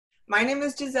My name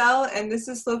is Giselle, and this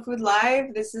is Slow Food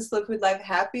Live. This is Slow Food Live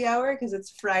Happy Hour because it's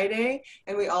Friday,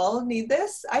 and we all need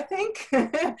this, I think.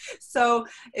 So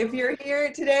if you're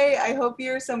here today, I hope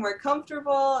you're somewhere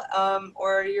comfortable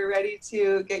or you're ready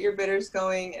to get your bitters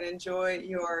going and enjoy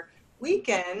your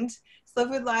weekend. Slow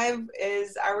Food Live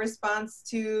is our response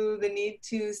to the need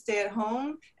to stay at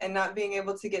home and not being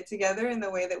able to get together in the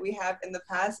way that we have in the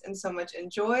past and so much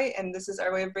enjoy. And this is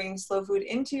our way of bringing slow food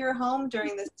into your home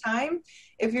during this time.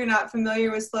 If you're not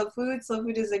familiar with slow food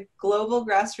is a global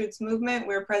grassroots movement.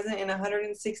 We're present in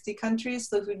 160 countries.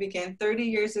 Slow food began 30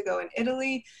 years ago in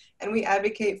Italy, and we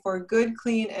advocate for good,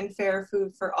 clean, and fair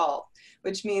food for all,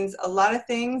 which means a lot of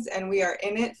things, and we are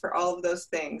in it for all of those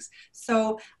things.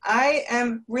 So I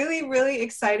am really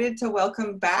excited to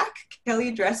welcome back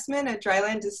Kelly Dressman at Dry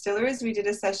Land Distillers. We did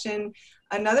a session,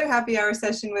 another happy hour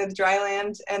session with Dry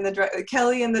Land and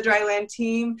Kelly and the Dry Land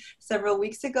team several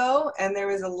weeks ago, and there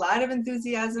was a lot of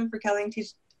enthusiasm for Kelly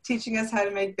teaching us how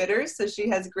to make bitters. So she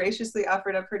has graciously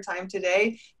offered up her time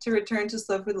today to return to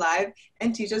Slow Food Live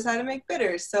and teach us how to make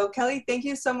bitters. So Kelly, thank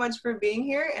you so much for being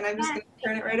here, and I'm just going to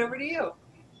turn it right over to you.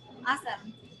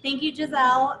 Awesome. Thank you,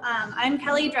 Giselle. I'm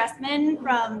Kelly Dressman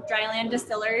from Dry Land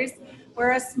Distillers.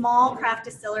 We're a small craft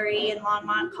distillery in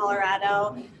Longmont,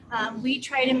 Colorado. We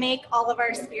try to make all of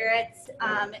our spirits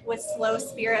with slow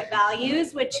spirit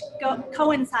values, which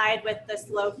coincide with the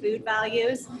slow food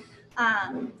values.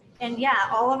 And yeah,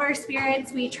 all of our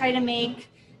spirits we try to make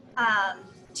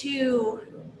to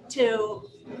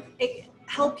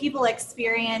help people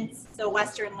experience the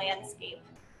Western landscape.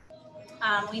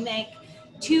 We make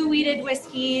 2 wheated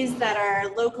whiskeys that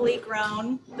are locally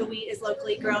grown. The wheat is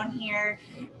locally grown here,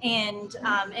 and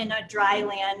in a dry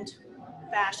land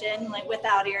fashion, like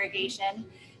without irrigation.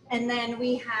 And then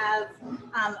we have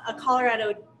a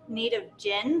Colorado native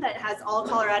gin that has all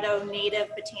Colorado native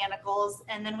botanicals.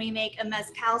 And then we make a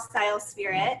mezcal style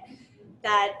spirit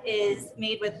that is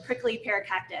made with prickly pear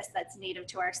cactus that's native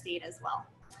to our state as well.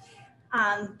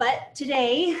 But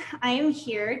today I am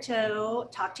here to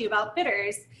talk to you about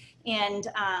bitters. And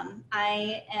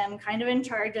I am kind of in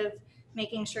charge of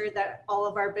making sure that all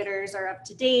of our bitters are up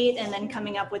to date and then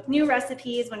coming up with new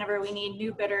recipes whenever we need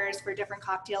new bitters for different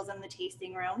cocktails in the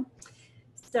tasting room.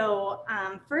 So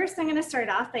first I'm going to start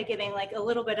off by giving like a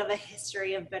little bit of a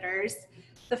history of bitters.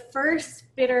 The first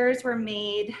bitters were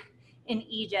made in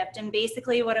Egypt, and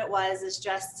basically what it was is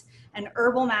just an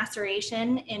herbal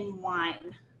maceration in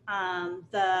wine.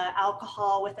 The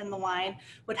alcohol within the wine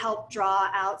would help draw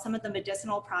out some of the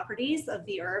medicinal properties of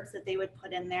the herbs that they would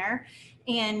put in there.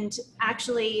 And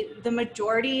actually the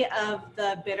majority of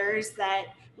the bitters that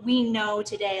we know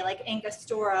today, like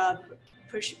Angostura,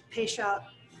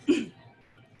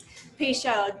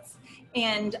 Peychaud's,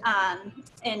 and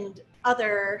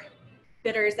other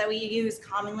bitters that we use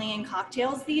commonly in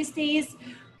cocktails these days,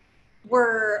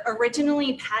 were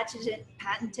originally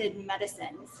patented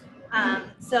medicines.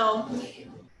 So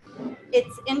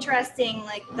it's interesting,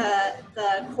 like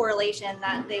the correlation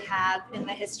that they have in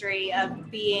the history of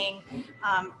being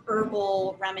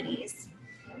herbal remedies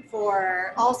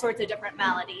for all sorts of different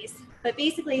maladies. But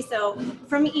basically, so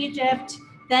from Egypt,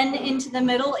 then into the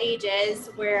Middle Ages,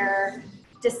 where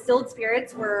distilled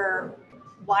spirits were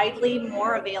widely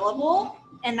more available,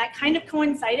 and that kind of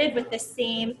coincided with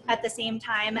at the same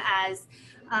time as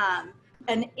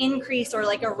an increase or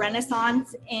like a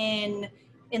renaissance in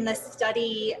the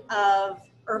study of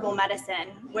herbal medicine,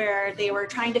 where they were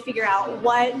trying to figure out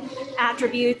what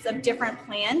attributes of different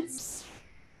plants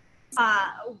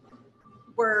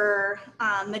were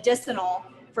medicinal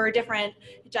for different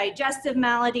digestive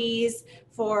maladies,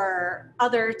 for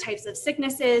other types of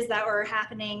sicknesses that were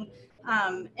happening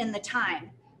in the time.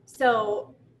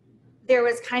 So there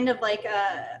was kind of like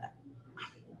a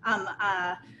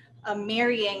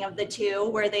marrying of the two,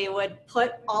 where they would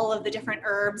put all of the different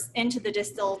herbs into the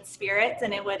distilled spirits,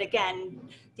 and it would, again,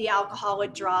 the alcohol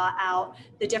would draw out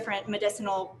the different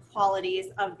medicinal qualities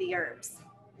of the herbs.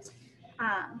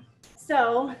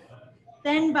 So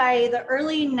then by the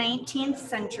early 19th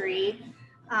century,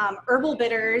 herbal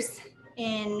bitters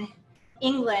in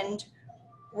England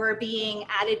were being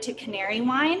added to Canary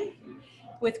wine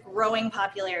with growing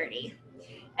popularity.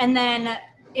 And then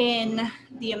in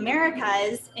the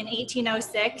Americas in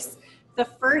 1806, the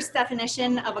first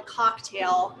definition of a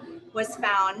cocktail was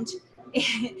found.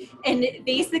 And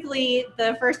basically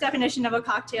the first definition of a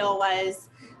cocktail was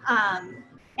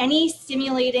any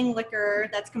stimulating liquor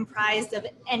that's comprised of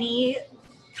any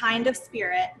kind of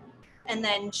spirit, and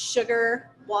then sugar,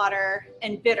 water,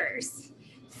 and bitters.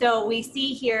 So we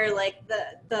see here like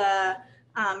the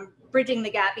bridging the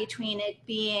gap between it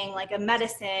being like a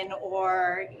medicine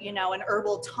or, you know, an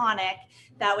herbal tonic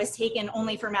that was taken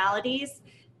only for maladies.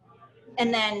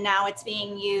 And then now it's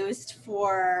being used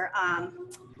for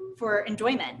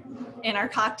enjoyment in our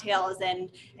cocktails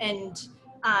and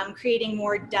creating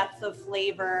more depth of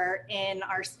flavor in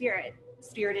our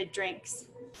spirited drinks.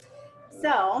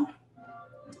 So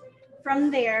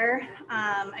from there,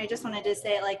 I just wanted to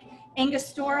say, like,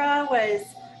 Angostura was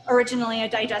originally a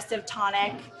digestive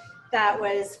tonic that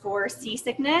was for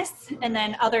seasickness and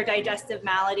then other digestive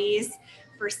maladies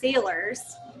for sailors.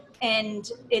 And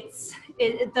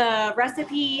the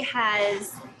recipe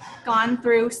has gone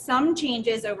through some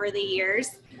changes over the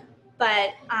years,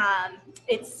 but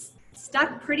it's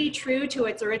stuck pretty true to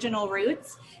its original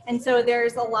roots. And so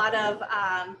there's a lot of,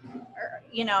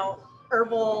 you know,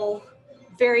 herbal,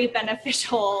 very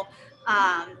beneficial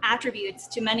attributes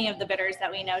to many of the bitters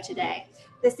that we know today.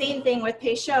 The same thing with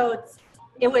Peychaud's.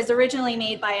 It was originally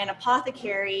made by an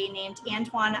apothecary named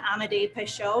Antoine Amédée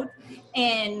Peychaud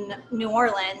in New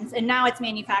Orleans, and now it's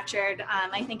manufactured,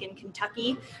 I think, in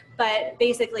Kentucky, but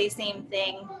basically same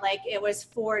thing, like it was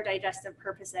for digestive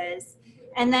purposes.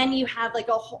 And then you have like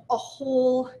a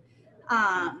whole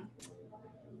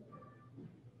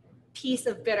piece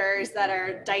of bitters that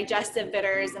are digestive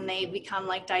bitters, and they become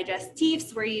like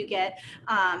digestifs, where you get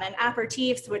and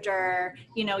aperitifs, which are,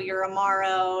 you know, your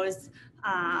amaros,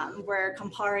 where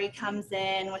Campari comes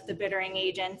in with the bittering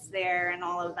agents there and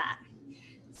all of that.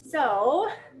 So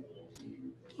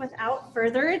without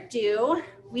further ado,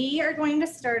 we are going to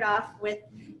start off with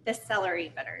the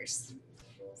celery bitters.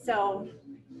 So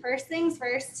first things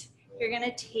first, you're going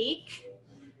to take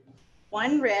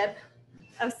one rib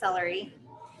of celery.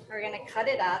 We're going to cut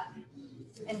it up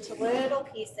into little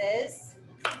pieces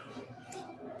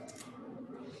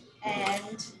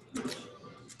and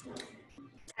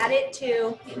add it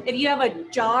to, if you have a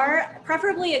jar,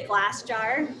 preferably a glass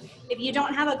jar. If you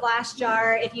don't have a glass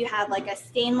jar, if you have like a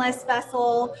stainless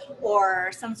vessel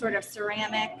or some sort of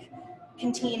ceramic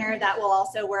container, that will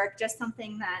also work. Just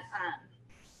something that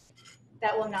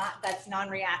that's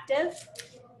non-reactive.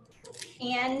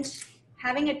 And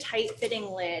having a tight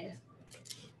fitting lid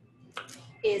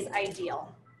is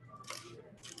ideal.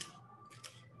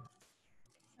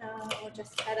 So we'll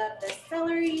just cut up this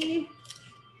celery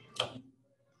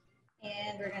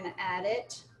and we're going to add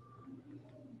it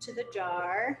to the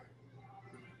jar.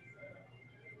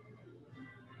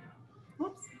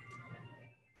 Oops.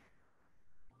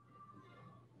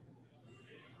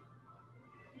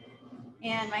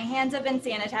 And my hands have been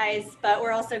sanitized, but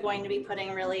we're also going to be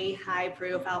putting really high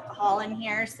proof alcohol in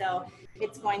here, so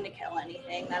it's going to kill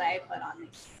anything that I put on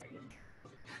these.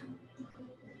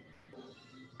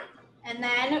 And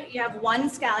then you have one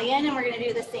scallion, and we're going to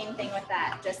do the same thing with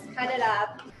that. Just cut it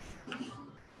up.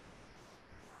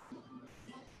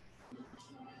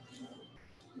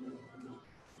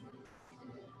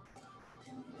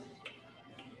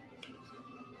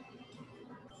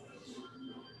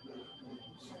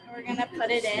 We're going to put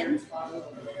it in.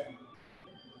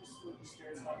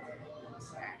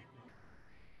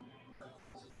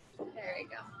 There we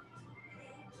go.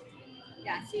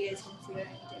 Yeah, so you guys can see what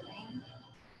I'm doing.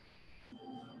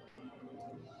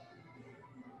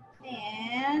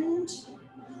 And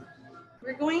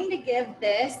we're going to give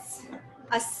this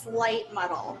a slight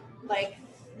muddle, like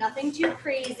nothing too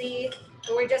crazy,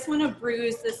 but we just want to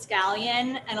bruise the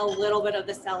scallion and a little bit of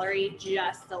the celery,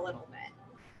 just a little bit.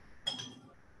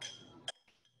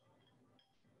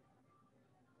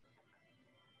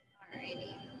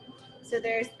 Alrighty, so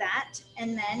there's that.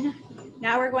 And then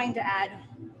now we're going to add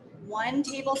 1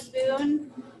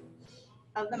 tablespoon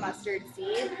of the mustard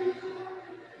seed.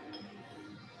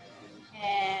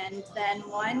 And then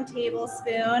 1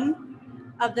 tablespoon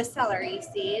of the celery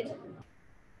seed.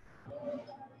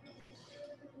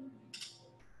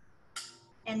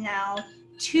 And now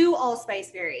 2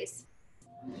 allspice berries.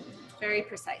 Very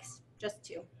precise, just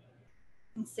 2.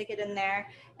 And stick it in there.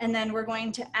 And then we're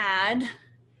going to add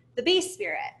the base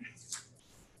spirit.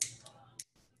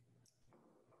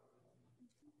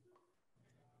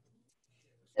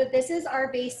 So this is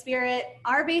our base spirit.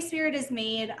 Our base spirit is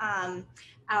made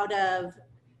out of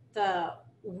the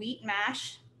wheat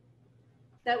mash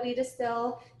that we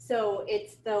distill. So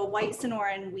it's the white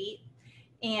Sonoran wheat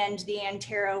and the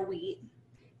Antero wheat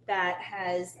that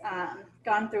has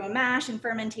gone through a mash and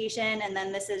fermentation, and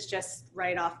then this is just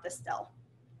right off the still.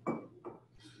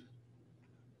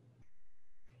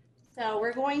 So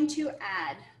we're going to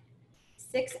add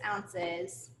 6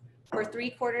 ounces or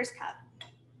 3/4 cup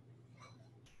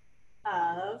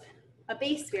of a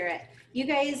base spirit. You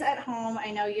guys at home,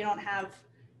 I know you don't have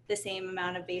the same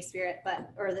amount of base spirit,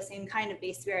 or the same kind of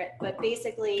base spirit, but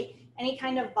basically any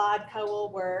kind of vodka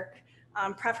will work,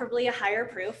 preferably a higher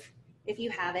proof if you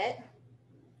have it.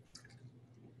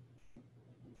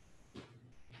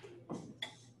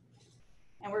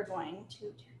 And we're going to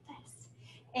do this.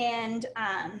 And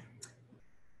I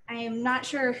am not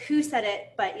sure who said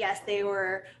it, but yes, they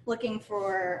were looking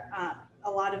for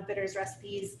a lot of bitters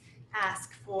recipes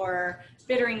ask for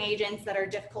bittering agents that are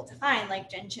difficult to find, like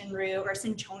gentian root or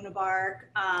cinchona bark.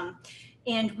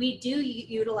 And we do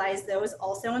utilize those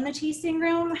also in the tasting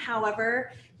room.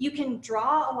 However, you can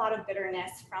draw a lot of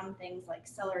bitterness from things like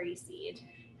celery seed,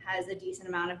 has a decent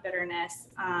amount of bitterness.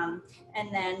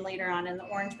 And then later on in the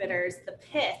orange bitters, the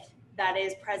pith that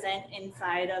is present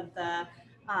inside of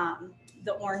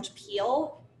the orange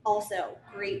peel, also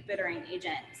great bittering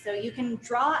agent. So you can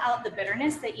draw out the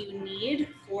bitterness that you need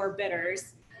for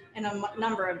bitters in a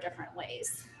number of different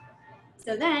ways.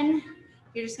 So then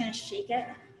you're just gonna shake it.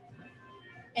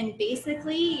 And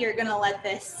basically you're gonna let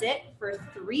this sit for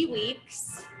 3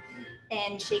 weeks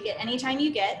and shake it anytime you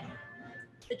get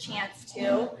the chance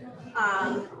to,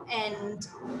 and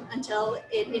until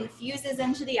it infuses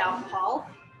into the alcohol.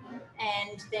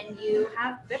 And then you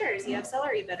have bitters, you have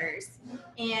celery bitters.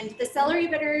 And the celery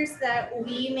bitters that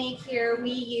we make here,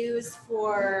 we use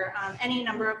for any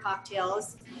number of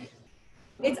cocktails.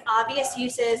 Its obvious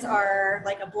uses are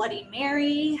like a Bloody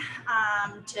Mary,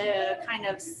 to kind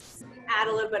of add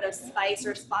a little bit of spice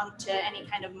or spunk to any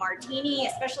kind of martini,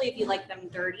 especially if you like them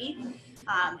dirty.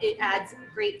 It adds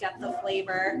great depth of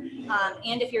flavor.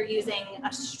 And if you're using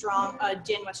a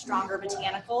gin with stronger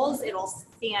botanicals, it'll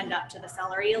stand up to the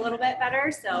celery a little bit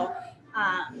better. So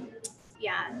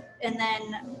yeah, and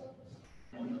then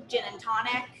gin and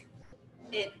tonic,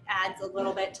 it adds a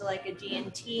little bit to like a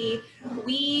G&T.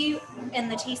 We, in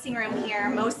the tasting room here,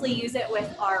 mostly use it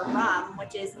with our rum,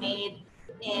 which is made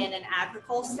in an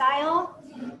agricole style.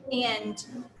 And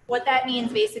what that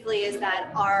means basically is that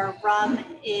our rum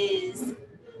is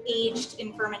aged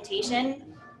in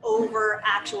fermentation over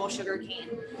actual sugar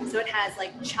cane. So it has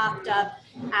like chopped up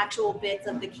actual bits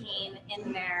of the cane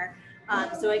in there.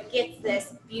 So it gets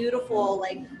this beautiful,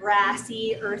 like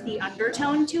grassy, earthy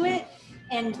undertone to it.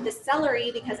 And the celery,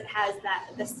 because it has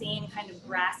the same kind of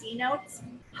grassy notes,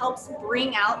 helps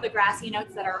bring out the grassy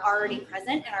notes that are already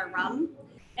present in our rum.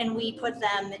 And we put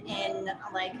them in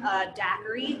like a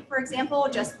daiquiri, for example,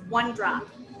 just 1 drop.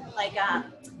 Like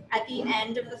at the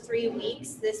end of the 3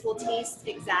 weeks, this will taste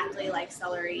exactly like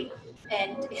celery,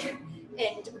 and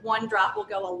 1 drop will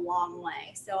go a long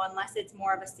way. So unless it's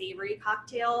more of a savory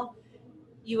cocktail,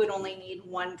 you would only need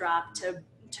 1 drop to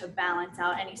balance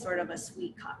out any sort of a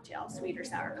sweet cocktail, sweet or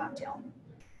sour cocktail.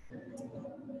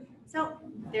 So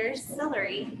there's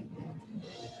celery.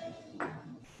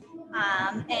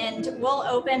 And we'll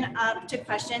open up to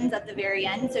questions at the very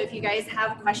end. So if you guys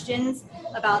have questions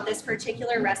about this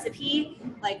particular recipe,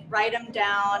 like write them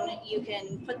down. You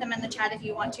can put them in the chat if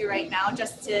you want to right now,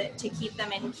 just to keep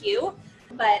them in queue.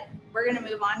 But we're gonna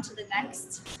move on to the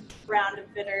next round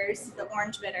of bitters, the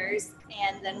orange bitters,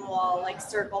 and then we'll like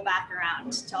circle back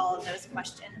around to all of those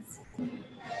questions.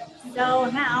 So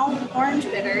now, orange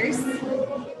bitters.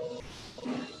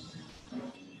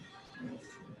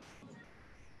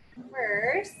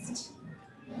 First,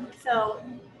 so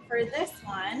for this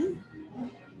one,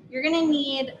 you're gonna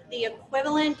need the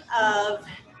equivalent of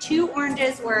 2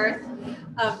 oranges worth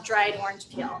of dried orange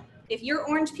peel. If your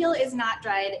orange peel is not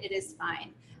dried, it is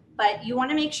fine. But you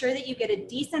wanna make sure that you get a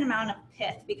decent amount of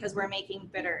pith because we're making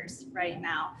bitters right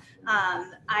now.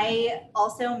 I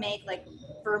also make like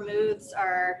vermouths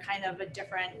are kind of a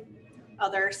different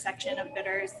other section of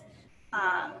bitters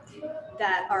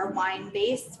that are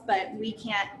wine-based, but we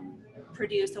can't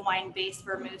produce a wine-based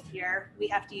vermouth here. We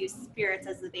have to use spirits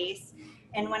as the base.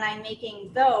 And when I'm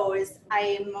making those,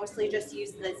 I mostly just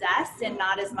use the zest and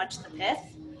not as much the pith.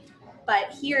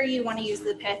 But here you want to use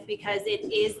the pith because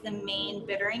it is the main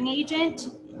bittering agent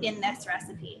in this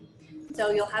recipe. So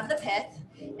you'll have the pith.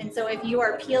 And so if you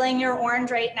are peeling your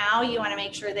orange right now, you want to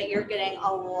make sure that you're getting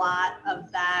a lot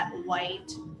of that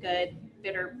white, good,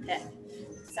 bitter pith.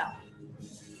 So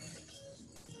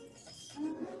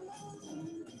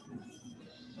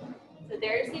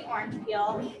there's the orange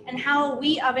peel. And how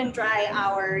we oven dry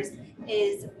ours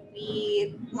is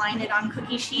we line it on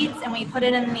cookie sheets and we put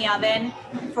it in the oven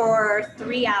for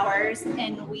 3 hours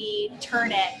and we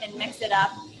turn it and mix it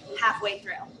up halfway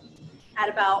through at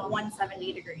about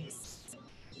 170 degrees.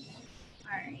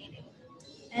 All right.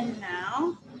 And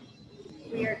now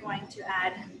we are going to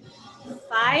add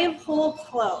 5 whole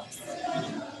cloves.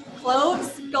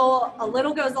 Cloves a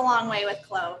little goes a long way with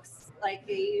cloves. Like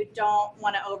you don't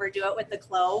want to overdo it with the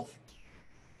clove.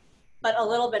 but a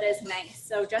little bit is nice.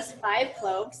 So just 5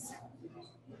 cloves.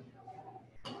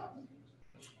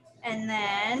 And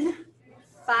then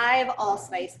 5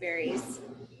 allspice berries.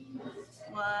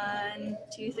 1,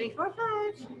 2, 3, 4,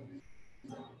 5.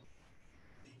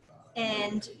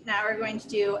 And now we're going to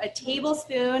do a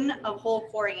tablespoon of whole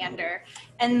coriander.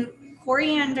 And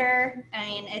coriander, I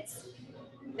mean,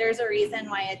 there's a reason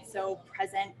why it's so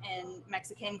present in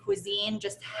Mexican cuisine.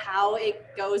 Just how it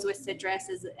goes with citrus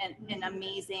is an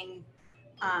amazing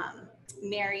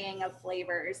marrying of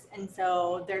flavors. And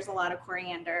so there's a lot of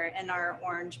coriander in our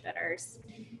orange bitters.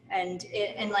 And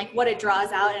like what it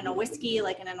draws out in a whiskey,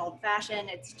 like in an old fashioned,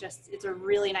 it's a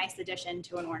really nice addition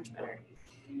to an orange bitter.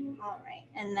 All right,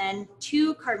 and then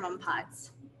 2 cardamom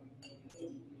pods.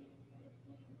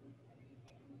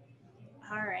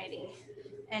 All righty,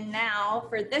 and now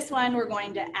for this one, we're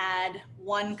going to add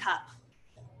 1 cup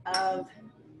of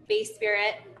base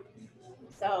spirit.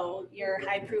 So your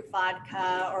high proof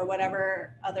vodka or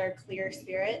whatever other clear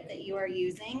spirit that you are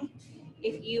using.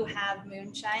 If you have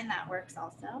moonshine, that works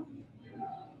also.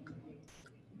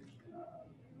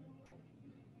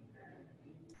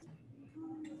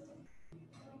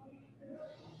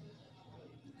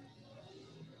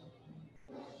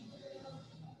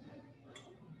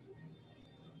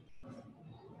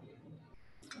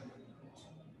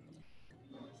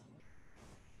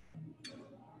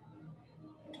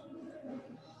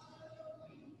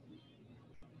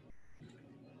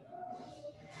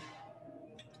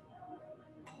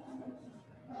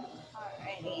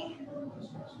 Alrighty.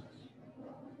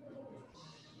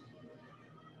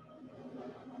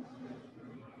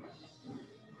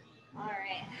 All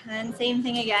right, and then same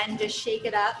thing again, just shake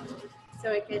it up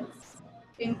so it gets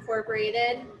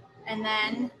incorporated, and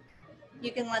then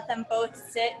you can let them both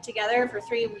sit together for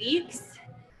 3 weeks,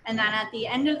 and then at the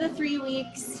end of the 3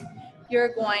 weeks,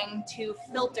 you're going to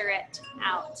filter it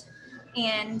out.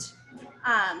 And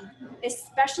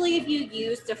especially if you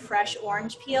used a fresh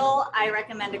orange peel, I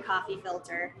recommend a coffee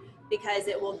filter because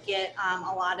it will get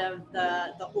a lot of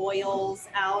the oils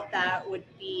out that would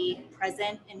be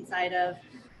present inside of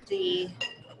the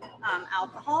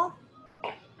alcohol.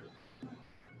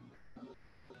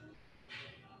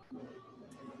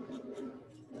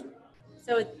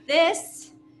 So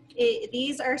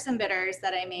these are some bitters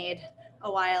that I made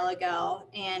a while ago,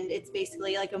 and it's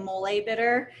basically like a mole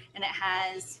bitter, and it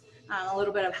has a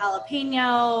little bit of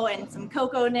jalapeno and some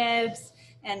cocoa nibs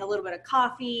and a little bit of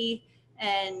coffee,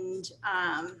 and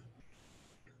I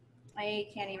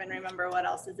can't even remember what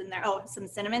else is in there. Oh, some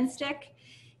cinnamon stick.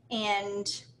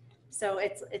 And so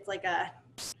it's like a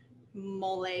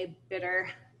mole bitter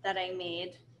that I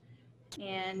made.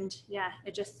 And yeah,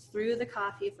 it just threw the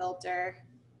coffee filter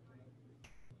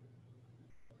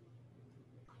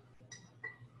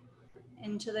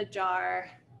into the jar,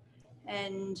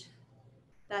 and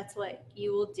that's what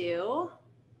you will do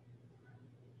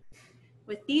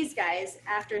with these guys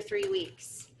after 3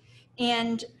 weeks.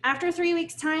 And after 3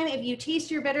 weeks time, if you taste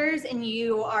your bitters and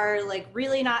you are like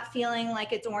really not feeling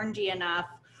like it's orangey enough,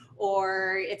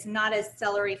 or it's not as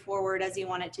celery forward as you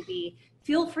want it to be,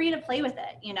 feel free to play with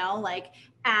it, you know, like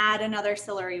add another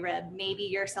celery rib. Maybe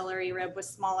your celery rib was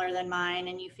smaller than mine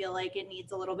and you feel like it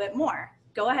needs a little bit more.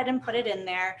 Go ahead and put it in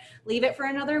there, leave it for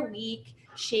another week,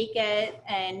 shake it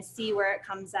and see where it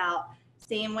comes out.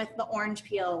 Same with the orange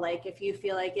peel. Like if you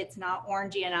feel like it's not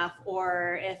orangey enough,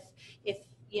 or if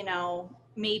you know,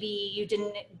 maybe you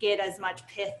didn't get as much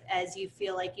pith as you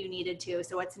feel like you needed to,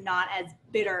 so it's not as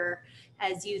bitter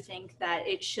as you think that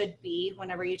it should be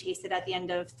whenever you taste it at the end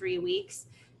of 3 weeks,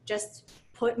 just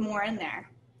put more in there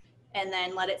and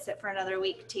then let it sit for another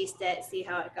week, taste it, see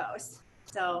how it goes.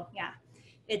 So yeah,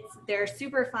 they're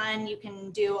super fun. You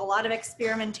can do a lot of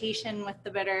experimentation with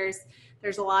the bitters.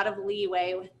 There's a lot of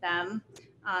leeway with them.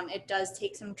 It does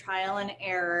take some trial and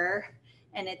error,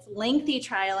 and it's lengthy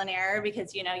trial and error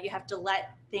because, you know, you have to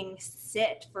let things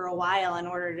sit for a while in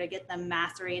order to get them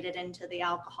macerated into the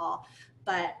alcohol.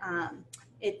 But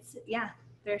yeah,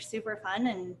 they're super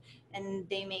fun, and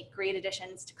they make great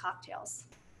additions to cocktails.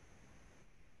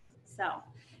 So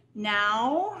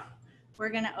now we're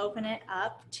gonna open it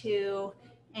up to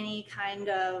any kind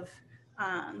of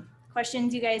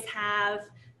questions you guys have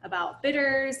about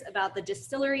bitters, about the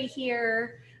distillery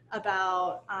here,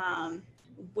 about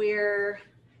where,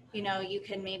 you know, you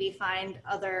can maybe find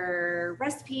other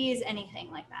recipes, anything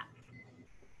like that.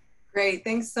 Great,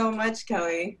 thanks so much,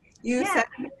 Kelly. You said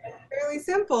it's fairly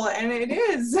simple, and it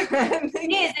is. It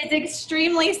is. It's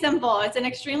extremely simple. It's an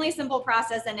extremely simple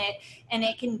process, and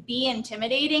it can be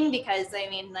intimidating because, I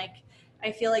mean, like,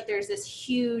 I feel like there's this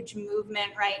huge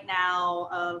movement right now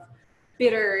of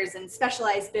bitters and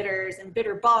specialized bitters and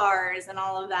bitter bars and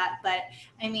all of that. But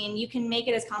I mean, you can make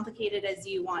it as complicated as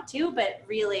you want to, but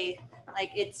really, like,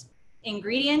 it's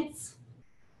ingredients,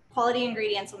 quality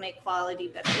ingredients will make quality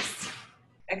bitters.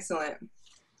 Excellent.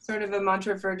 Sort of a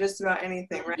mantra for just about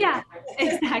anything, right? Yeah,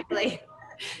 exactly.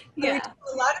 Yeah. We have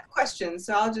a lot of questions,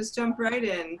 so I'll just jump right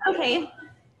in. Okay.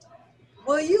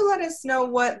 Will you let us know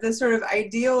what the sort of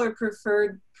ideal or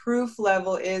preferred proof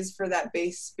level is for that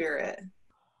base spirit?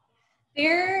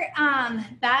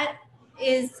 That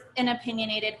is an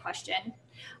opinionated question.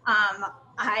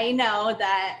 I know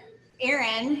that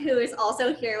Erin, who is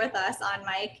also here with us on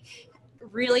mic,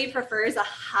 really prefers a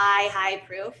high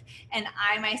proof, and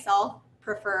I myself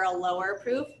prefer a lower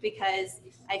proof because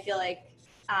I feel like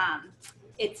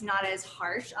it's not as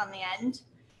harsh on the end.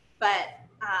 But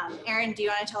Erin, do you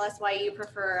want to tell us why you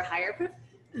prefer a higher proof?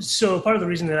 So part of the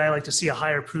reason that I like to see a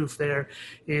higher proof there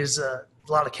is a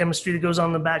lot of chemistry that goes on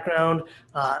in the background.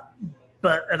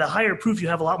 But at a higher proof, you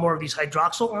have a lot more of these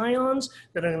hydroxyl ions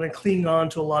that are going to cling on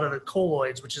to a lot of the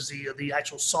colloids, which is the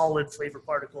actual solid flavor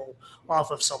particle off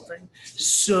of something.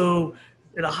 So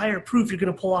at a higher proof, you're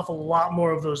going to pull off a lot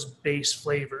more of those base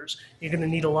flavors. You're going to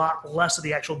need a lot less of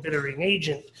the actual bittering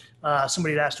agent.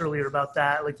 Somebody had asked earlier about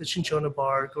that, like the cinchona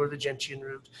bark or the gentian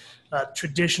root.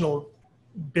 Traditional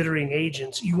bittering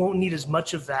agents, you won't need as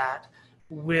much of that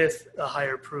with a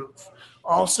higher proof.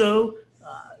 Also,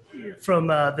 from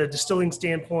the distilling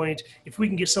standpoint, if we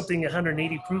can get something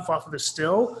 180 proof off of the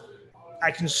still,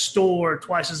 I can store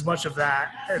twice as much of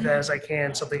that as I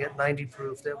can something at 90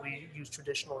 proof that we use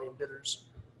traditionally in bitters.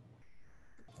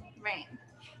 Right.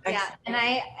 Yeah,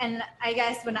 and I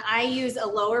guess when I use a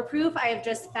lower proof, I have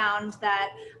just found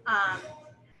that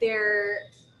there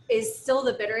is still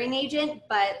the bittering agent,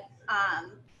 but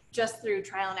just through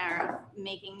trial and error of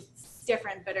making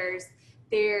different bitters,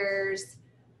 there's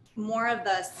more of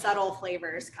the subtle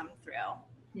flavors come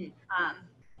through.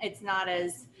 It's not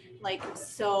as like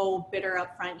so bitter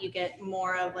up front. You get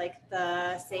more of like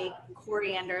the, say,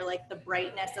 coriander, like the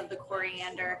brightness of the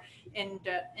coriander in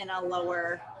a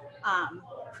lower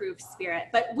proof spirit.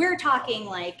 But we're talking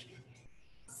like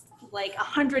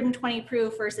 120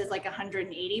 proof versus like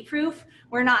 180 proof.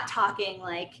 We're not talking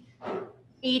like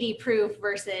 80 proof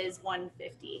versus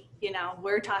 150. You know,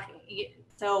 we're talking,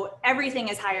 so everything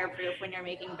is higher proof when you're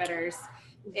making bitters.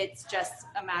 It's just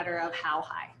a matter of how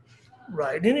high.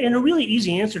 Right, and a really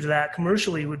easy answer to that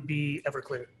commercially would be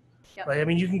Everclear. Yep. Right, I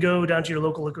mean, you can go down to your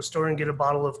local liquor store and get a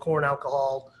bottle of corn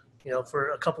alcohol, you know,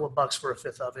 for a couple of bucks for a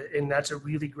fifth of it, and that's a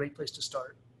really great place to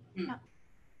start. Yeah.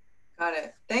 Got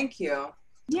it. Thank you.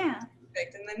 Yeah.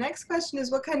 Perfect. And the next question is,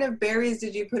 what kind of berries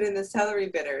did you put in the celery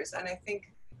bitters? And I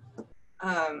think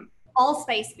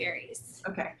allspice berries.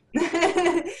 Okay.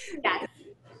 Yes.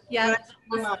 Yeah,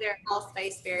 they're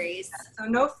allspice berries. So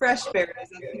no fresh berries.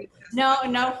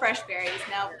 No fresh berries.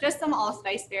 No, just some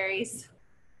allspice berries.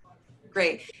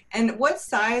 Great. And what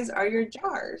size are your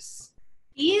jars?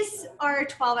 These are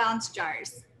 12-ounce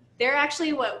jars. They're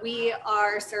actually what we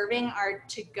are serving our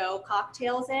to-go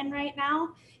cocktails in right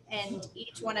now. And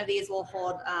each one of these will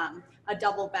hold a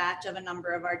double batch of a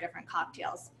number of our different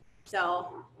cocktails.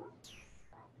 So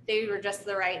they were just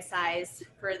the right size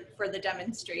for the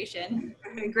demonstration.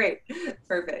 Great.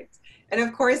 Perfect. And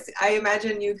of course, I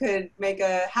imagine you could make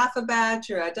a half a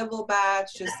batch or a double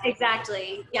batch. Just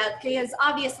Exactly. Yeah, because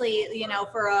obviously, you know,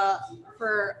 for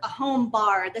a home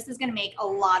bar, this is going to make a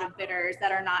lot of bitters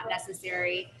that are not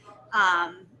necessary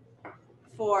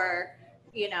for,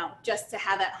 you know, just to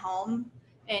have at home,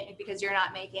 and because you're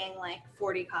not making like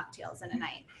 40 cocktails in a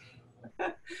night.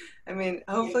 I mean,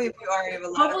 hopefully if you are, you have a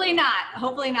lot.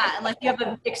 Hopefully not, unless you have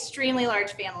an extremely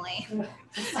large family.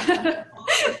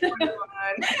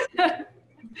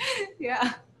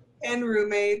 Yeah. And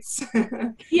roommates.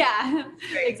 Yeah,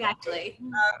 exactly.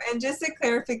 And just a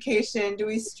clarification, do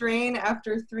we strain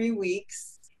after 3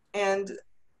 weeks? And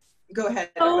go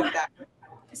ahead with that.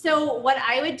 So what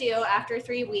I would do after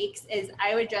 3 weeks is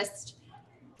I would just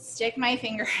stick my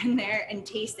finger in there and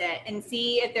taste it and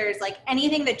see if there's like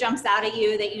anything that jumps out at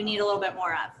you that you need a little bit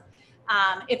more of.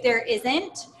 If there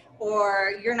isn't,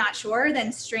 or you're not sure,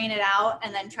 then strain it out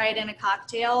and then try it in a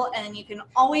cocktail. And then you can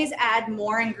always add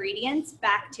more ingredients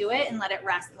back to it and let it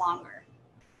rest longer.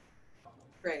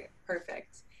 Great,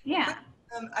 perfect. Yeah.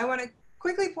 I want to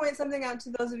quickly point something out to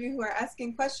those of you who are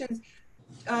asking questions.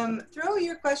 Throw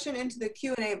your question into the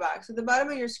Q&A box. At the bottom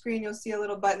of your screen, you'll see a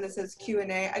little button that says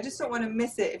Q&A. I just don't want to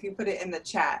miss it if you put it in the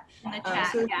chat. So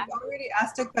if you've already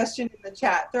asked a question in the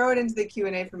chat, throw it into the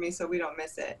Q&A for me so we don't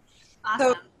miss it.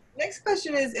 Awesome. So next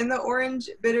question is, in the orange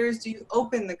bitters, do you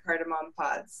open the cardamom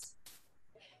pods?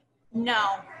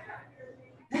 No.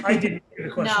 I didn't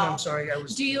Good question. No. I'm sorry.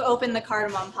 Do you open the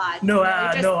cardamom pods? No,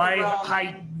 just no, throw 'em I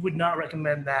in? would not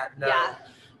recommend that. No.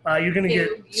 Yeah. You're gonna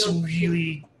get You'll some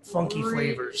really funky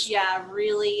flavors. Yeah,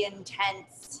 really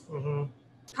intense. Mm-hmm.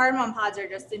 Cardamom pods are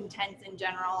just intense in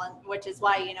general, and which is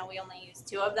why, you know, we only use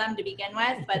 2 of them to begin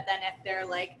with. But then if they're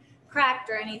like cracked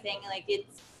or anything, like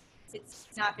it's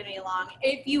not going to be long.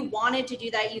 If you wanted to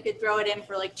do that, you could throw it in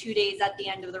for like 2 days at the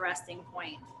end of the resting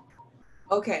point.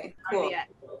 Okay, cool. Yeah.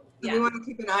 We want to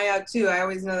keep an eye out too. I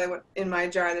always know that in my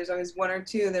jar, there's always 1 or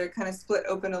 2 that are kind of split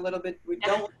open a little bit. We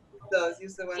don't want to use those.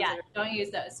 Use the ones that are don't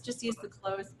use those. Just use the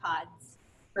closed pods.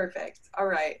 perfect. All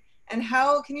right. And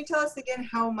can you tell us again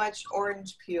how much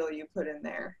orange peel you put in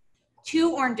there?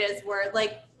 2 oranges were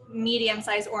like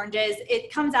medium-sized oranges.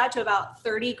 It comes out to about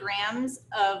 30 grams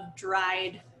of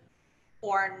dried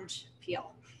orange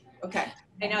peel. Okay.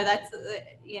 I know that's,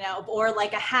 you know, or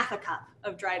like a half a cup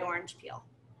of dried orange peel.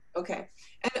 Okay.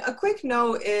 And a quick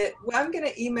note, I'm going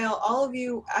to email all of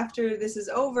you after this is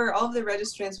over. All of the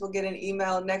registrants will get an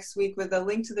email next week with a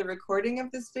link to the recording of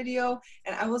this video.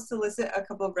 And I will solicit a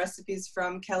couple of recipes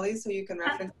from Kelly so you can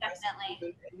reference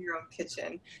Definitely in your own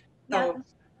kitchen. So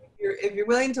if you're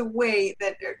willing to wait,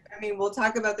 we'll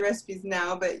talk about the recipes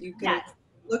now, but you can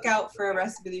look out for a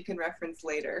recipe that you can reference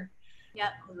later.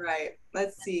 Yep. Right.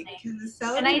 Let's see.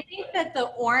 And I think that the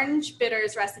orange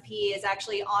bitters recipe is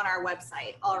actually on our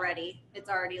website already. It's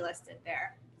already listed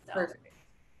there. So, perfect.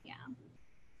 Yeah.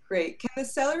 Great. Can the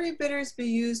celery bitters be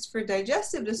used for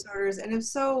digestive disorders? And if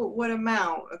so, what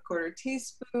amount? A quarter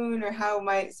teaspoon? Or how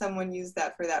might someone use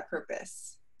that for that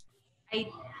purpose?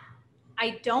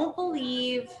 I don't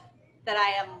believe that I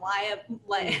am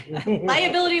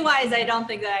liability-wise, I don't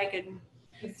think that I could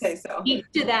say so.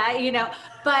 Speak to that, you know,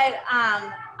 but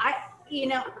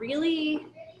really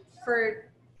for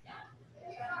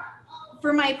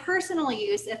my personal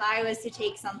use, if I was to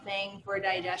take something for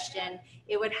digestion,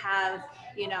 it would have,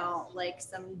 you know, like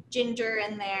some ginger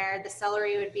in there. The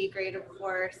celery would be great, of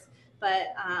course,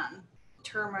 but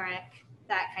turmeric,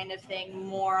 that kind of thing,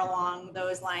 more along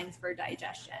those lines for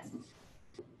digestion.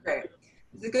 Great.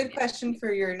 It's a good question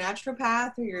for your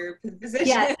naturopath or your physician.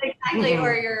 Yes, exactly,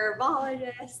 or your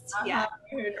herbologist. Yeah.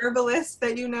 Or an herbalist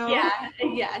that you know. Yeah,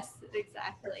 yes,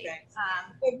 exactly.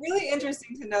 But really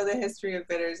interesting to know the history of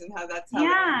bitters and how that's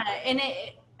and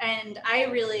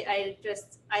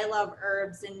I love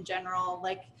herbs in general.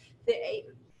 Like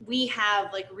we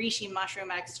have like reishi mushroom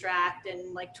extract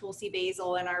and like tulsi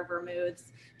basil in our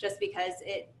vermouths, just because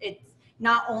it's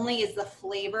not only is the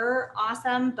flavor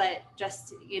awesome, but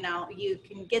just, you know, you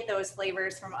can get those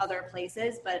flavors from other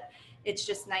places, but it's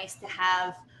just nice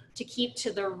to keep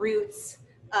to the roots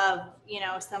of, you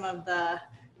know, some of the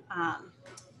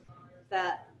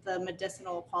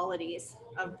medicinal qualities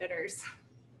of bitters.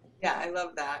 Yeah, I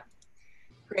love that.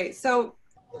 Great. So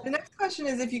the next question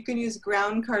is if you can use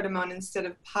ground cardamom instead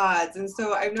of pods. And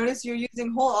so I've noticed you're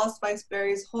using whole allspice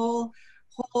berries, whole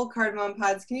cardamom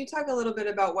pods. Can you talk a little bit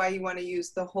about why you want to use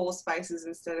the whole spices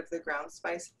instead of the ground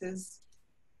spices?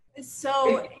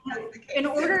 So in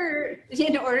order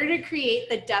to create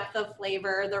the depth of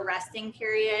flavor, the resting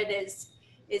period is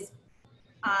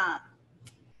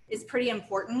pretty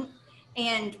important.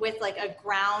 And with like a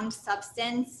ground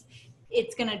substance,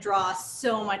 it's going to draw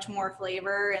so much more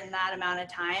flavor in that amount of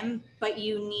time, but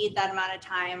you need that amount of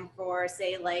time for,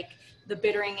 say, like the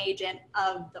bittering agent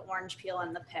of the orange peel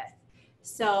and the pith.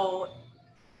 So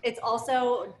it's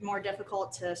also more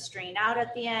difficult to strain out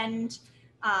at the end.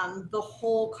 The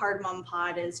whole cardamom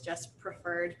pod is just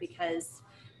preferred because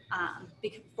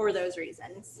for those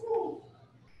reasons.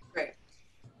 Right.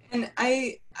 And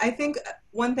I think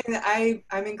one thing that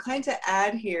I'm inclined to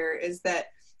add here is that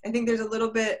I think there's a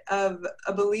little bit of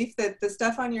a belief that the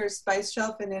stuff on your spice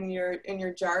shelf and in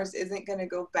your jars isn't going to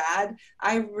go bad.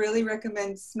 I really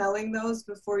recommend smelling those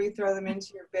before you throw them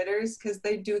into your bitters, because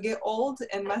they do get old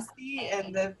and musty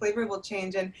and the flavor will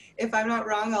change. And if I'm not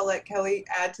wrong, I'll let Kelly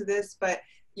add to this, but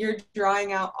you're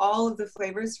drawing out all of the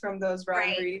flavors from those raw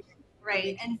ingredients.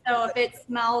 Right. And so if it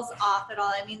smells off at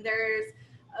all, I mean, there's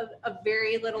a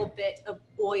very little bit of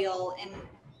oil in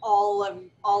all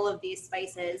of these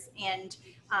spices, and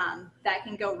that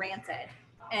can go rancid.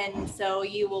 And so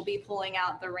you will be pulling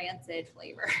out the rancid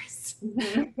flavors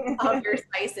of your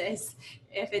spices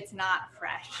if it's not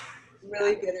fresh.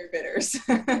 Really bitter bitters.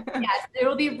 Yes, it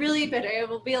will be really bitter. It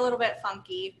will be a little bit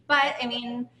funky, but I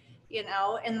mean, you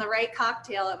know, in the right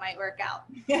cocktail, it might work out.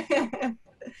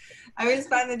 I always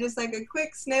find that just like a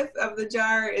quick sniff of the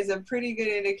jar is a pretty good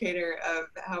indicator of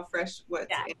how fresh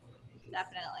what's in.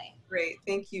 Definitely. Great,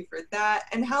 thank you for that.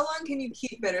 And how long can you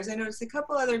keep bitters? I noticed a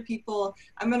couple other people,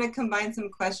 I'm going to combine some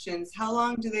questions. How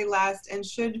long do they last, and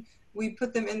should we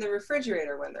put them in the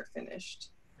refrigerator when they're finished?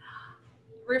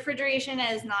 Refrigeration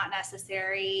is not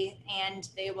necessary, and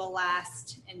they will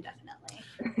last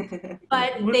indefinitely.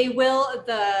 But they will,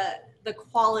 the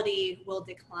quality will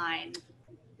decline.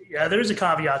 Yeah, there is a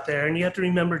caveat there, and you have to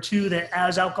remember too that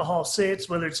as alcohol sits,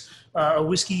 whether it's a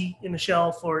whiskey in the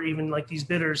shelf or even like these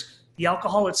bitters, the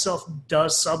alcohol itself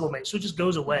does sublimate, so it just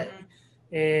goes away.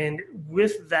 Mm-hmm. And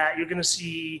with that, you're going to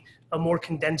see a more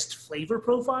condensed flavor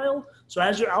profile. So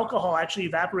as your alcohol actually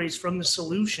evaporates from the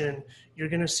solution, you're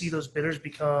going to see those bitters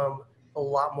become a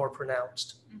lot more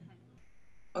pronounced.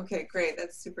 Mm-hmm. Okay, great.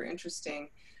 That's super interesting.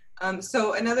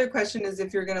 So another question is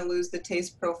if you're going to lose the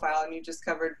taste profile, and you just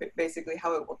covered basically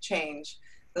how it will change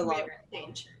the longer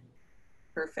change.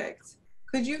 Perfect.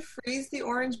 Could you freeze the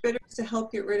orange bitters to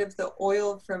help get rid of the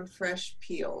oil from fresh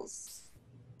peels?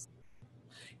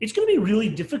 It's going to be really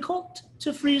difficult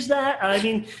to freeze that. I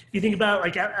mean, if you think about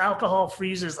like alcohol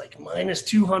freezes like minus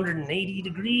 280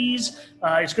 degrees,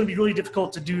 it's going to be really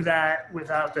difficult to do that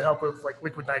without the help of like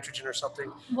liquid nitrogen or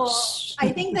something. Well, I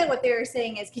think that what they were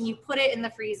saying is, can you put it in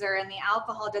the freezer and the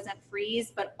alcohol doesn't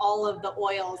freeze, but all of the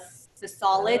oils, the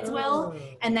solids will,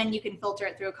 and then you can filter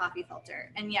it through a coffee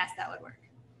filter. And yes, that would work.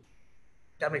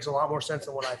 That makes a lot more sense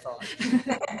than what I thought.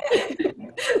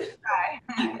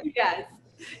 Yes.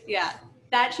 Yeah.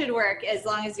 That should work as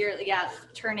long as you're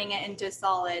turning it into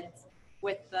solids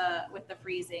with the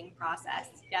freezing process.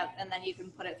 Yep, and then you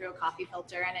can put it through a coffee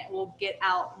filter and it will get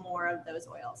out more of those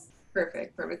oils.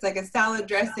 Perfect, perfect. It's like a salad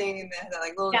dressing and then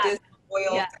like little disc of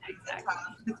oil exactly.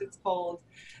 because it's cold.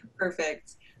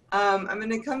 Perfect. I'm going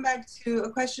to come back to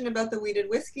a question about the weeded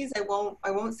whiskeys. I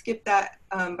won't skip that,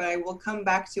 but I will come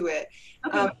back to it.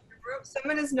 Okay.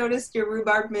 Someone has noticed your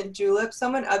rhubarb mint julep,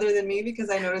 someone other than me, because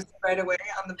I noticed it right away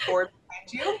on the board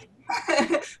behind you,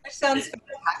 which sounds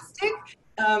fantastic.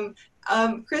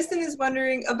 Kristen is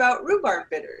wondering about rhubarb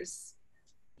bitters.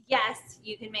 Yes,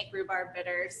 you can make rhubarb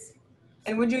bitters.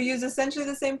 And would you use essentially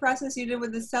the same process you did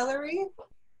with the celery?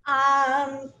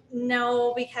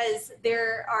 No, because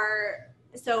there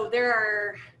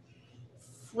are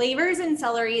flavors in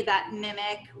celery that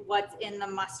mimic what's in the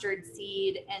mustard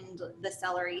seed and the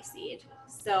celery seed.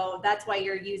 So that's why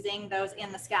you're using those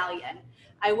in the scallion.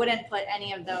 I wouldn't put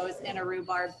any of those in a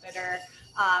rhubarb bitter.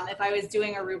 If I was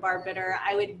doing a rhubarb bitter,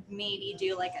 I would maybe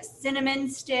do like a cinnamon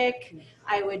stick.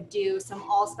 I would do some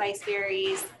allspice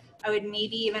berries. I would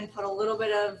maybe even put a little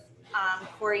bit of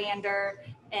coriander,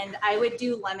 and I would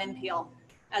do lemon peel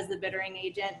as the bittering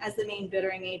agent, as the main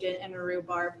bittering agent in a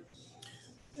rhubarb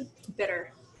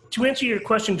bitter. To answer your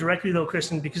question directly though,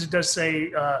 Kristen, because it does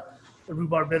say the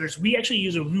rhubarb bitters, we actually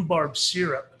use a rhubarb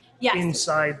syrup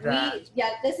inside that.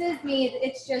 This is made,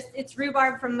 it's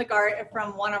rhubarb from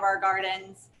from one of our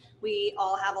gardens. We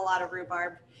all have a lot of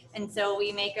rhubarb. And so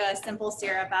we make a simple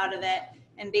syrup out of it.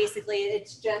 And basically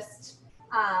it's just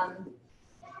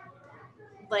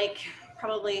like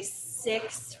probably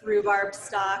 6 rhubarb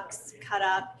stalks cut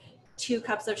up, 2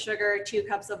 cups of sugar, 2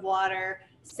 cups of water,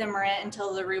 simmer it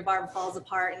until the rhubarb falls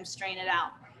apart and strain it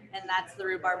out. And that's the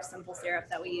rhubarb simple syrup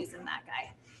that we use in that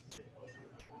guy.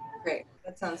 Great,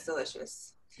 that sounds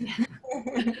delicious.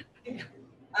 Megan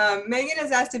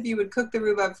has asked if you would cook the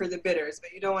rhubarb for the bitters,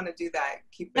 but you don't want to do that.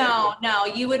 No,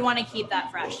 you would want to keep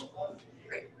that fresh.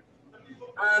 Great.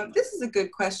 This is a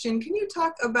good question. Can you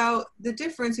talk about the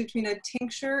difference between a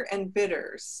tincture and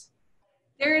bitters?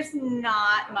 There's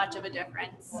not much of a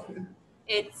difference.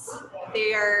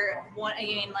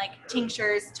 Like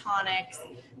tinctures, tonics,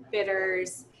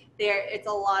 bitters. It's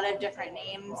a lot of different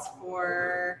names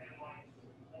for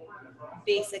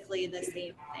basically the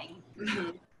same thing. Mm-hmm.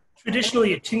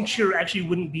 Traditionally, a tincture actually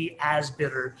wouldn't be as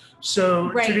bitter. So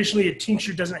traditionally, a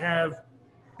tincture doesn't have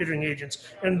bittering agents.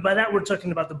 And by that, we're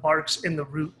talking about the barks and the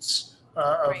roots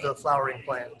of the flowering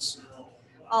plants.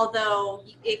 Although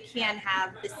it can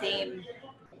have the same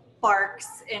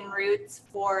barks and roots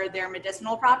for their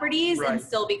medicinal properties and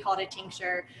still be called a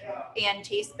tincture and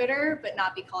taste bitter, but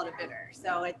not be called a bitter.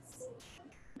 So it's,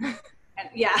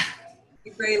 The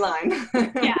gray line.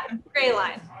 Gray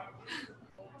line.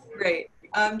 Great.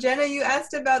 Jenna, you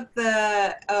asked about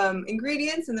the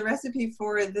ingredients and the recipe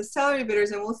for the celery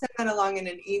bitters, and we'll send that along in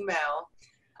an email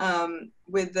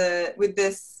with a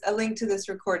link to this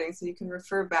recording, so you can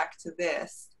refer back to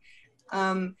this.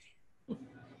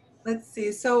 Let's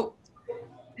see. So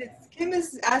Kim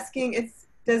is asking, it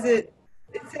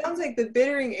sounds like the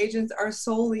bittering agents are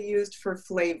solely used for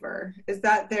flavor. Is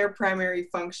that their primary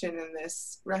function in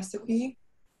this recipe?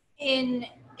 In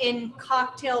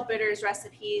cocktail bitters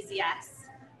recipes, yes.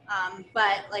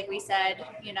 But like we said,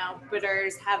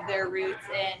 bitters have their roots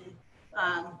in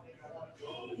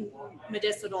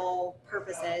medicinal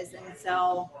purposes. And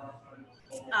so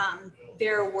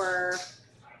there were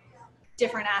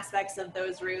different aspects of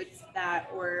those roots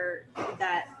that were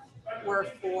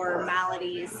for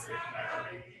maladies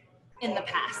in the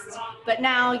past. But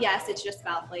now, yes, it's just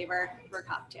about flavor for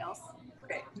cocktails.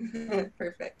 Great.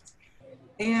 Perfect.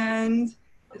 And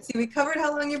let's see, we covered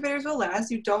how long your bitters will last.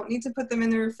 You don't need to put them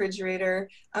in the refrigerator.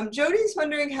 Jody's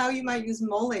wondering how you might use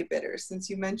mole bitters, since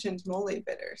you mentioned mole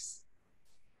bitters.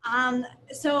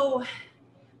 So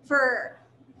for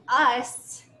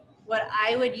us, what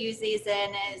I would use these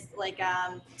in is like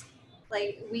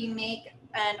we make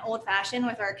an old fashioned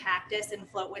with our Cactus and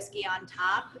float whiskey on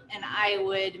top, and I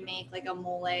would make like a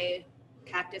mole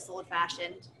Cactus old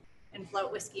fashioned and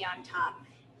float whiskey on top.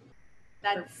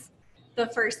 That's the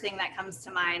first thing that comes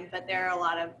to mind, but there are a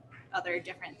lot of other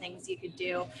different things you could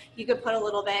do. You could put a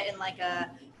little bit in like a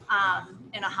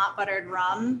hot buttered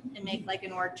rum and make like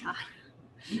an horchata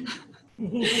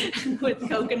with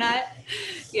coconut.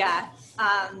 Yeah.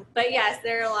 But yes,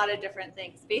 there are a lot of different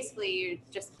things. Basically, you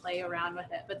just play around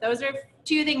with it. But those are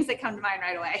two things that come to mind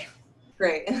right away.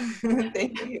 Great.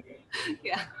 Thank you.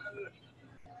 Yeah.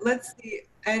 Let's see.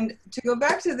 And to go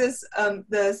back to this,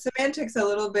 the semantics a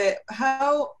little bit,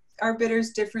 how are bitters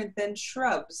different than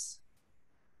shrubs?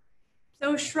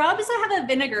 So shrubs have a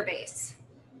vinegar base.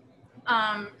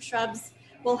 Shrubs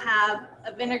will have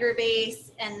a vinegar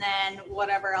base and then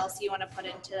whatever else you want to put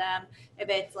into them. If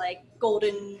it's like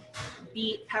golden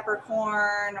beet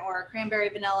peppercorn or cranberry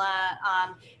vanilla.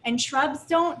 And shrubs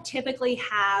don't typically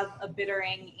have a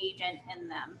bittering agent in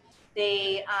them.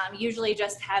 They usually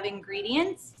just have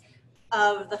ingredients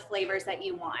of the flavors that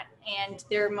you want. And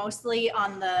they're mostly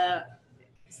on the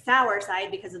sour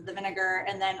side because of the vinegar,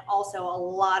 and then also a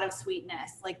lot of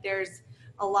sweetness. Like there's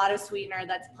a lot of sweetener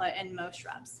that's put in most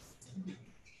shrubs.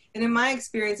 And in my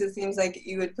experience, it seems like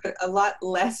you would put a lot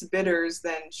less bitters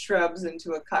than shrubs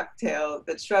into a cocktail.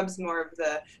 That shrubs more of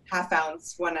the ½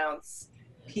 ounce, 1 ounce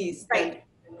piece. Right,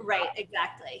 right,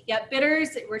 exactly. Yep,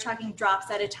 bitters, we're talking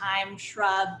drops at a time.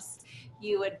 Shrubs,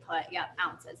 you would put,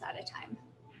 ounces at a time.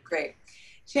 Great.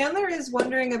 Chandler is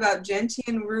wondering about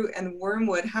gentian root and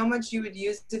wormwood, how much you would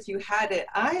use if you had it.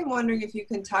 I am wondering if you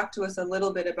can talk to us a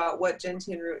little bit about what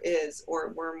gentian root is,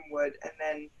 or wormwood, and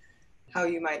then how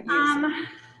you might use it.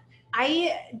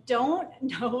 I don't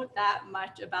know that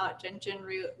much about gentian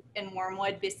root and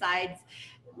wormwood besides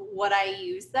what I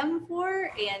use them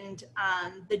for. And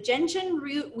the gentian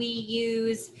root we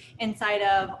use inside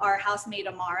of our house-made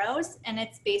amaros, and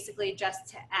it's basically just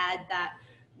to add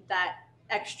that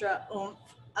extra oomph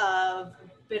of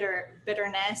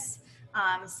bitterness.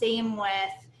 Same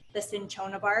with the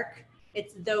cinchona bark.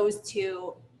 It's those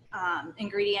two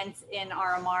ingredients in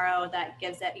our amaro that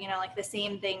gives it, like the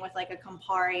same thing with like a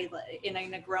Campari in a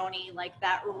Negroni, like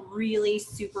that really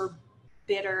super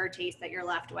bitter taste that you're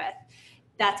left with.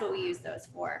 That's what we use those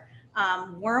for.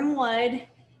 Wormwood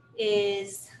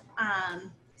is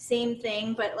same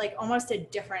thing, but like almost a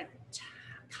different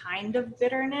kind of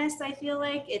bitterness. I feel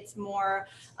like it's more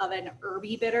of an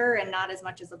herby bitter and not as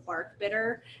much as a bark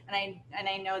bitter. And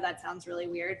I know that sounds really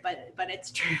weird, but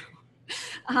it's true.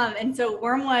 And so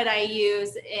wormwood I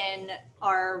use in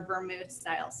our vermouth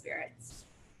style spirits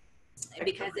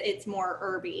because it's more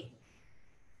herby.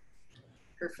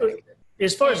 Perfect.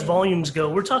 As far as volumes go,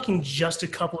 we're talking just a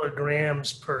couple of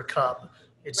grams per cup.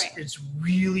 It's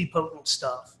really potent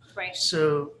stuff. Right.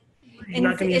 So you're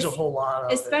not going to use a whole lot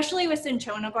of especially with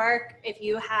cinchona bark. If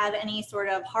you have any sort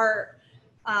of heart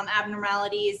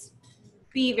abnormalities,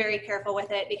 be very careful with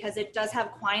it because it does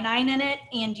have quinine in it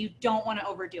and you don't want to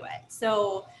overdo it.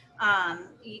 So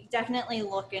you definitely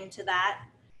look into that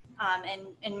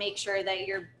and make sure that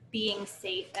you're being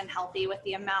safe and healthy with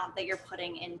the amount that you're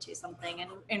putting into something,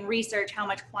 and research how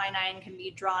much quinine can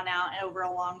be drawn out over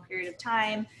a long period of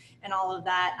time and all of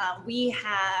that. We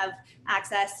have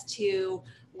access to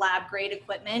lab grade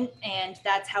equipment, and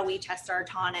that's how we test our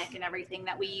tonic and everything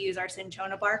that we use our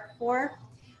cinchona bark for.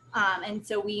 And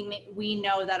so we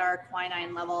know that our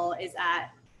quinine level is at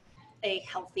a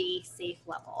healthy, safe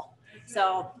level.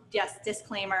 So yes,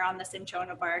 disclaimer on the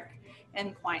cinchona bark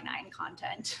and quinine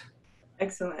content.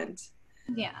 Excellent.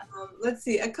 Yeah. Let's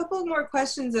see, a couple more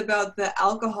questions about the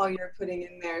alcohol you're putting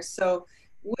in there. So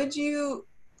would you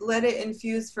let it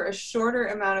infuse for a shorter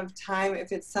amount of time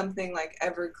if it's something like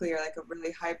Everclear, like a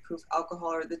really high proof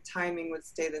alcohol, or the timing would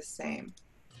stay the same?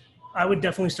 I would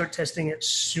definitely start testing it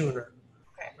sooner.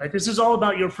 Right? This is all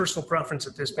about your personal preference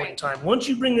at this point in time. Once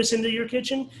you bring this into your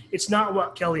kitchen, it's not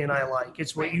what Kelly and I like.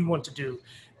 It's what you want to do.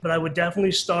 But I would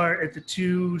definitely start at the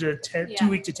 2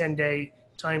 week to 10 day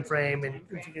time frame and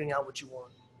figuring out what you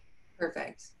want.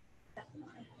 Perfect.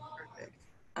 Definitely. Perfect.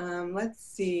 Let's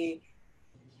see.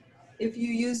 If you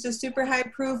used a super high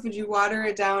proof, would you water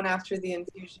it down after the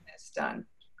infusion is done?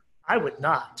 I would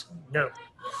not. No.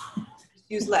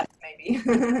 Use less, maybe.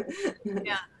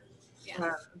 Yeah.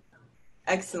 Yeah.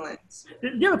 Excellent.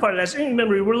 The other part of that,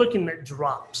 remember, we're looking at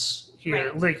drops here,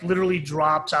 Right. like literally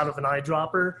drops out of an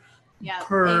eyedropper Yeah.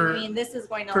 per I mean, this is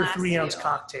going to per last 3-ounce you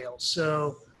cocktail.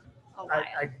 So a while.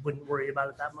 I wouldn't worry about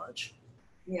it that much.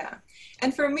 Yeah.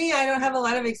 And for me, I don't have a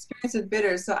lot of experience with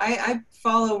bitters, so I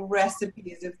follow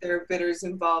recipes if there are bitters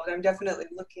involved. I'm definitely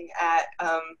looking at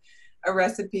a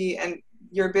recipe, and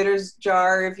your bitters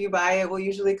jar, if you buy it, will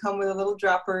usually come with a little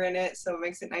dropper in it, so it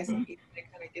makes it nice and easy to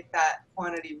kind of get that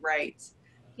quantity right.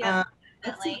 Yeah,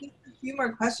 Let's see, definitely. just a few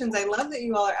more questions. I love that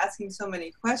you all are asking so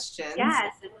many questions.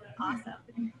 Yes, it's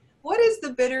awesome. What is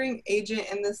the bittering agent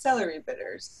in the celery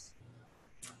bitters?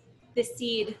 The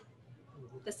seed,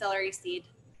 the celery seed.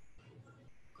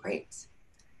 Great.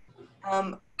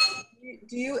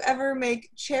 Do you ever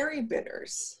make cherry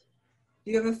bitters?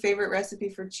 Do you have a favorite recipe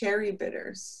for cherry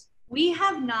bitters? We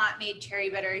have not made cherry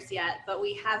bitters yet, but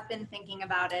we have been thinking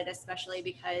about it, especially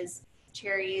because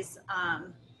cherries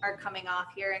are coming off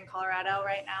here in Colorado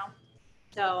right now.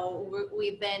 So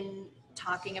we've been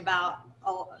talking about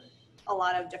a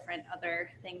lot of different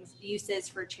other things, uses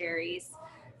for cherries,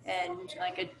 and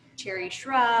like a cherry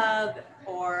shrub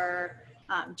or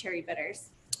cherry bitters.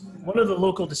 One of the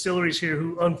local distilleries here,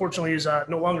 who unfortunately is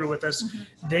no longer with us,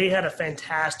 they had a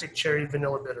fantastic cherry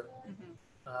vanilla bitter.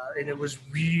 And it was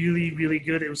really, really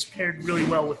good. It was paired really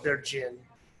well with their gin.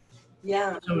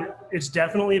 Yeah. So it's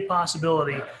definitely a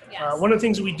possibility. Yes. One of the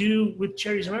things we do with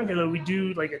cherries around here, though, we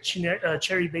do like a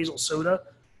cherry basil soda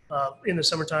in the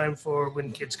summertime for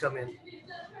when kids come in.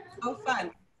 Oh,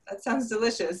 fun. That sounds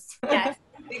delicious. Yes.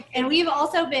 And we've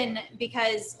also been,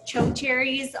 because choke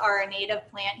cherries are a native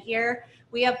plant here,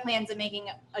 we have plans of making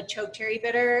a choke cherry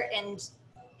bitter, and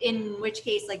in which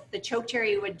case, like, the choke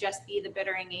cherry would just be the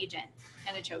bittering agent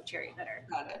and a choke cherry bitter.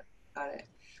 Got it. Got it.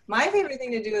 My favorite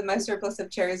thing to do with my surplus of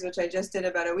cherries, which I just did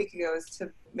about a week ago, is to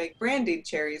make brandied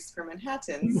cherries for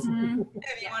Manhattans.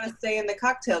 If you want to stay in the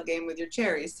cocktail game with your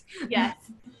cherries. Yes,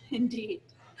 indeed.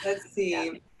 Let's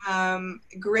see.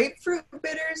 Grapefruit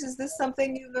bitters, is this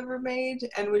something you've ever made?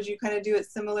 And would you kind of do it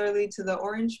similarly to the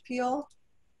orange peel?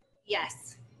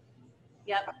 Yes.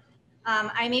 Yep.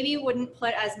 I maybe wouldn't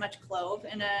put as much clove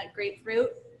in a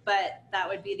grapefruit, but that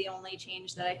would be the only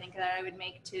change that I think that I would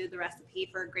make to the recipe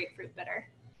for grapefruit bitter.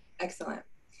 Excellent.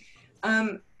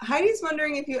 Heidi's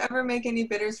wondering if you ever make any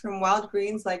bitters from wild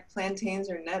greens like plantains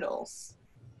or nettles.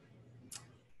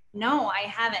 No, I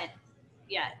haven't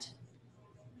yet.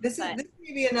 This may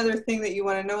be another thing that you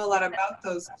want to know a lot about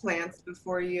those plants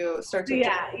before you start to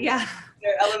Yeah.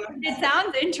 their elements. It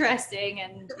sounds interesting,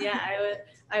 and yeah,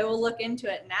 I will look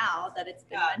into it now that it's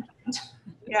been mentioned.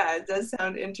 Yeah, it does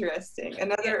sound interesting.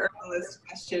 Another herbalist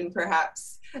question,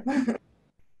 perhaps.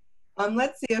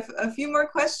 Let's see, a few more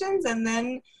questions, and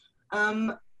then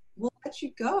we'll let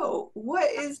you go.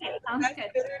 What is the best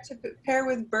bitter to pair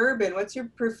with bourbon? What's your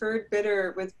preferred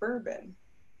bitter with bourbon?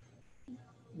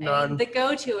 None. I mean, the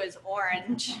go-to is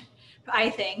orange, I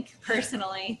think,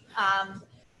 personally.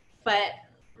 But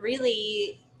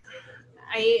really,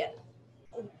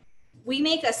 we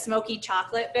make a smoky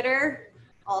chocolate bitter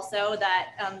also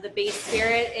that the base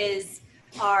spirit is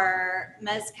our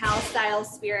mezcal style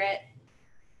spirit.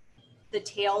 The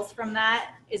tails from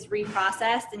that is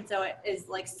reprocessed, and so it is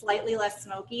like slightly less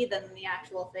smoky than the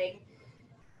actual thing.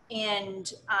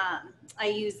 And I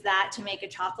use that to make a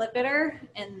chocolate bitter,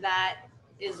 and that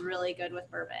is really good with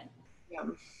bourbon.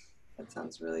 Yum. That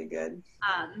sounds really good.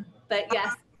 But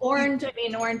yes, orange, I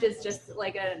mean, orange is just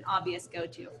like an obvious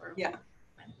go-to for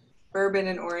bourbon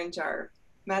and orange are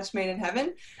match made in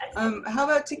heaven. How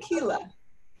about tequila?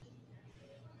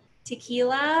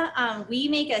 Tequila, we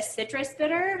make a citrus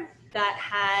bitter that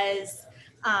has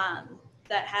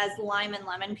lime and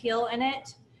lemon peel in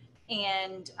it,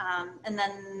 and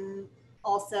then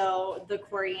also the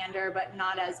coriander, but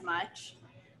not as much.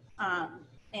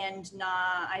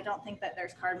 I don't think that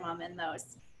there's cardamom in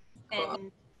those.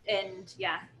 And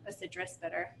yeah, a citrus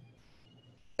bitter.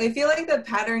 I feel like the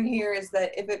pattern here is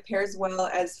that if it pairs well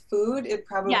as food, it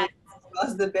probably pairs well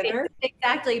as the bitter.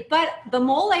 Exactly. But the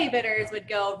mole bitters would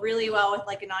go really well with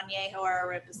like an añejo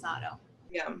or a reposado.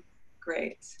 Yeah,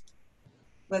 great.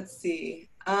 Let's see.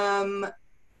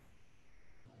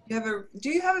 Do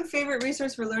you have a favorite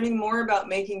resource for learning more about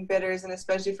making bitters, and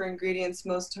especially for ingredients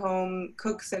most home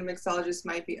cooks and mixologists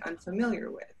might be unfamiliar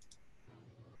with?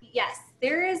 Yes,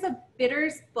 there is a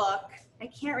bitters book. I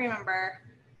can't remember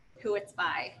who it's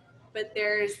by, but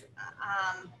there's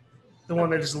The one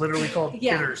that is literally called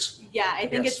Yeah. bitters. Yeah, I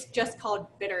think Yes. it's just called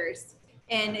bitters.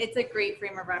 And it's a great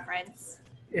frame of reference.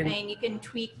 And I mean, you can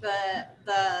tweak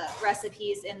the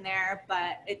recipes in there,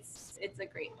 but it's a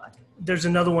great book. there's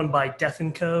another one by Death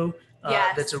 & Co.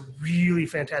 Yes. That's a really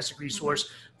fantastic resource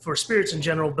for spirits in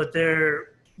general, but their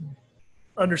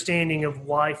understanding of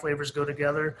why flavors go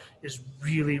together is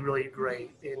really, really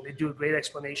great. And they do a great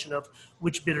explanation of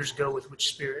which bitters go with which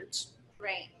spirits.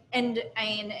 Right. And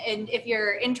if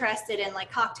you're interested in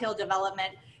like cocktail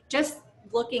development, just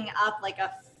looking up like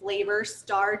a flavor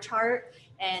star chart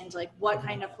and like what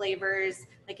kind of flavors,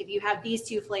 like if you have these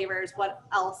two flavors, what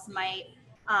else might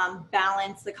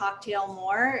balance the cocktail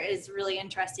more is really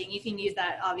interesting. You can use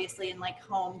that obviously in like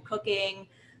home cooking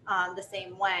the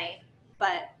same way,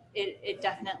 but it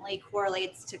definitely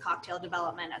correlates to cocktail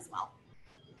development as well.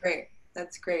 Great.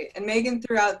 That's great. And Megan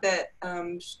threw out that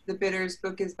the Bitters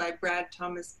book is by Brad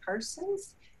Thomas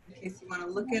Parsons, in case you want to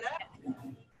look it up,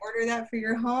 order that for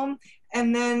your home.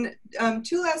 And then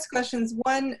two last questions.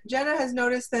 One, Jenna has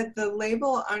noticed that the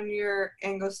label on your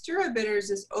Angostura bitters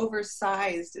is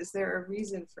oversized. Is there a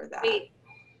reason for that? Wait.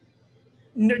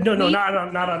 No, not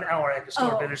on our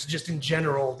Angostura bitters, just in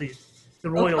general, the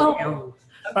Royal Young.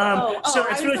 So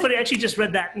it's really funny. I actually just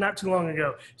read that not too long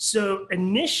ago. So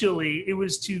initially, it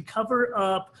was to cover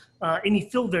up any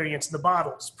fill variants in the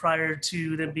bottles prior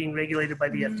to them being regulated by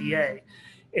the FDA.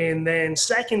 And then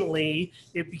secondly,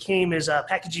 it became as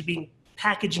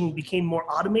packaging became more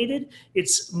automated,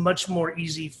 it's much more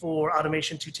easy for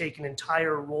automation to take an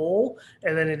entire roll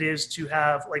and then it is to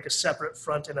have like a separate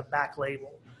front and a back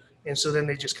label. And so then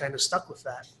they just kind of stuck with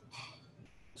that.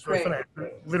 It's really fun.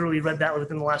 I literally read that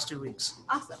within the last 2 weeks.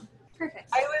 Awesome. Perfect.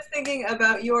 I was thinking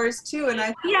about yours too, and I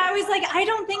was like, I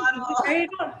don't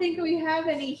think we have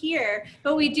any here,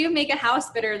 but we do make a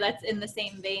house bitter that's in the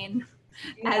same vein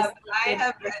as I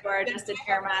have just an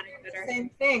aromatic bitter. Same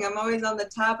thing. I'm always on the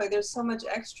top. Like, there's so much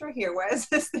extra here. Why is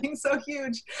this thing so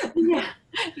huge? Yeah.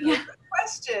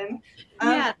 Question.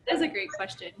 Yeah, that's a great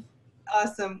question.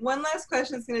 Awesome. One last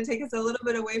question is going to take us a little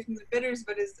bit away from the bitters,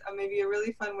 but is maybe a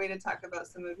really fun way to talk about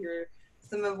some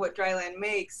of what Dry Land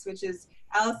makes, which is,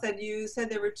 Al said you said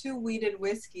there were 2 wheated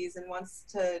whiskeys and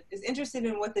is interested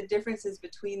in what the difference is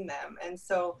between them. And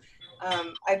so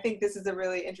I think this is a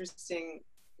really interesting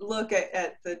look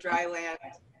at the Dry Land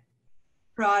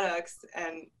products.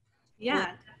 And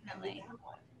yeah, definitely.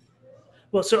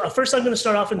 Well, so first I'm going to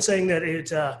start off in saying that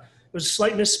it was a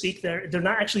slight misspeak there. They're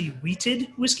not actually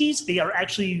wheated whiskeys. They are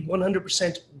actually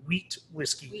 100% wheat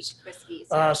whiskeys.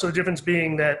 So the difference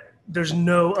being that there's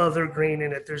no other grain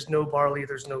in it. There's no barley.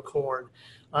 There's no corn.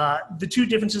 The 2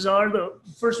 differences are, the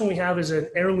first one we have is an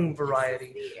heirloom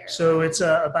variety. So it's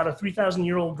about a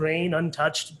 3,000-year-old grain,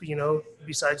 untouched,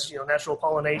 besides, natural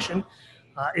pollination.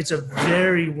 It's a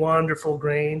very wonderful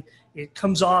grain. It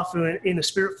comes off in a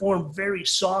spirit form, very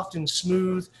soft and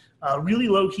smooth, really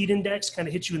low heat index, kind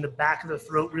of hits you in the back of the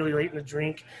throat really late in the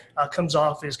drink. Comes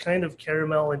off as kind of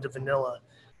caramel into vanilla.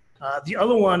 The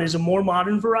other one is a more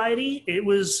modern variety. It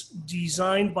was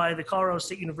designed by the Colorado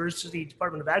State University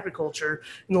Department of Agriculture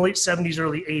in the late 70s,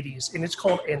 early 80s, and it's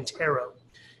called Antero.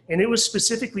 And it was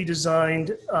specifically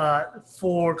designed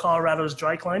for Colorado's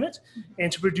dry climate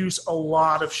and to produce a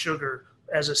lot of sugar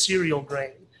as a cereal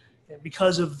grain. And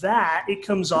because of that, it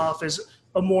comes off as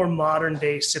a more modern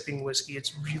day sipping whiskey.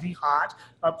 It's really hot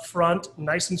up front,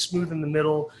 nice and smooth in the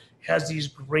middle, has these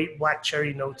great black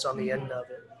cherry notes on the end of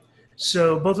it.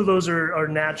 So both of those are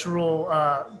natural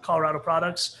Colorado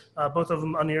products, both of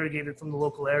them unirrigated from the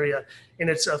local area. And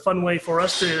it's a fun way for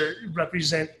us to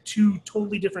represent 2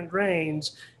 totally different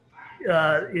grains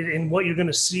in what you're going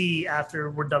to see after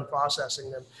we're done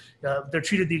processing them. They're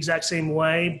treated the exact same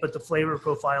way, but the flavor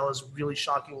profile is really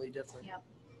shockingly different. Yep.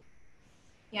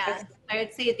 Yeah, I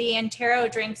would say the Antero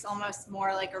drink's almost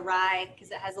more like a rye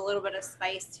because it has a little bit of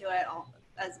spice to it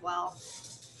as well.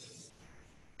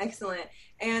 Excellent.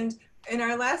 And in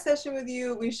our last session with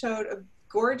you, we showed a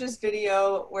gorgeous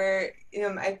video where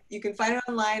you can find it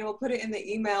online. We'll put it in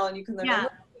the email, and you can learn a little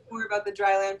bit more about the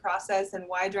Dry Land process and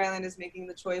why Dry Land is making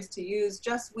the choice to use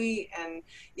just wheat, and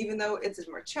even though it's a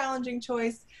more challenging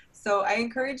choice. So I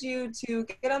encourage you to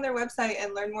get on their website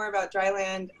and learn more about Dry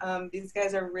Land. These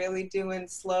guys are really doing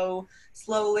slow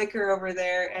liquor over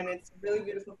there, and it's a really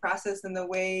beautiful process, and the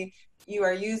way you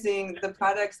are using the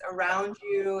products around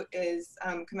you is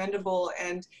commendable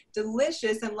and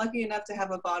delicious. I'm lucky enough to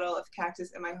have a bottle of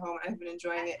Cactus in my home, and I've been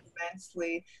enjoying it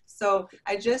immensely. So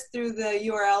I just threw the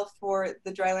URL for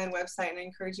the Dry Land website, and I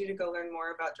encourage you to go learn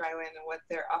more about Dry Land and what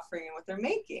they're offering and what they're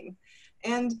making.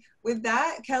 And with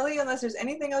that, Kelly, unless there's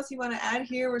anything else you want to add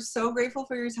here, we're so grateful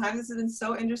for your time. This has been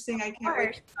so interesting. I can't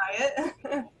wait to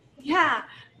try it. Yeah.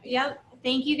 Yep.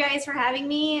 Thank you guys for having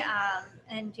me.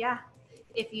 And yeah,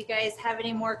 if you guys have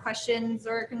any more questions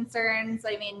or concerns,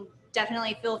 I mean,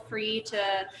 definitely feel free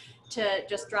to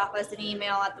just drop us an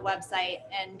email at the website,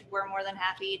 and we're more than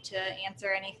happy to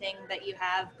answer anything that you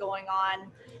have going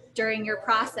on during your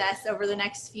process over the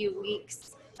next few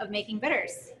weeks of making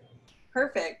bitters.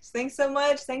 Perfect. Thanks so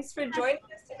much. Thanks for joining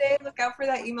us today. Look out for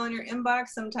that email in your inbox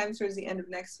sometime towards the end of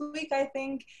next week, I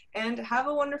think. And have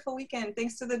a wonderful weekend.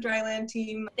 Thanks to the Dry Land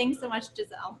team. Thanks so much,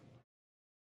 Giselle.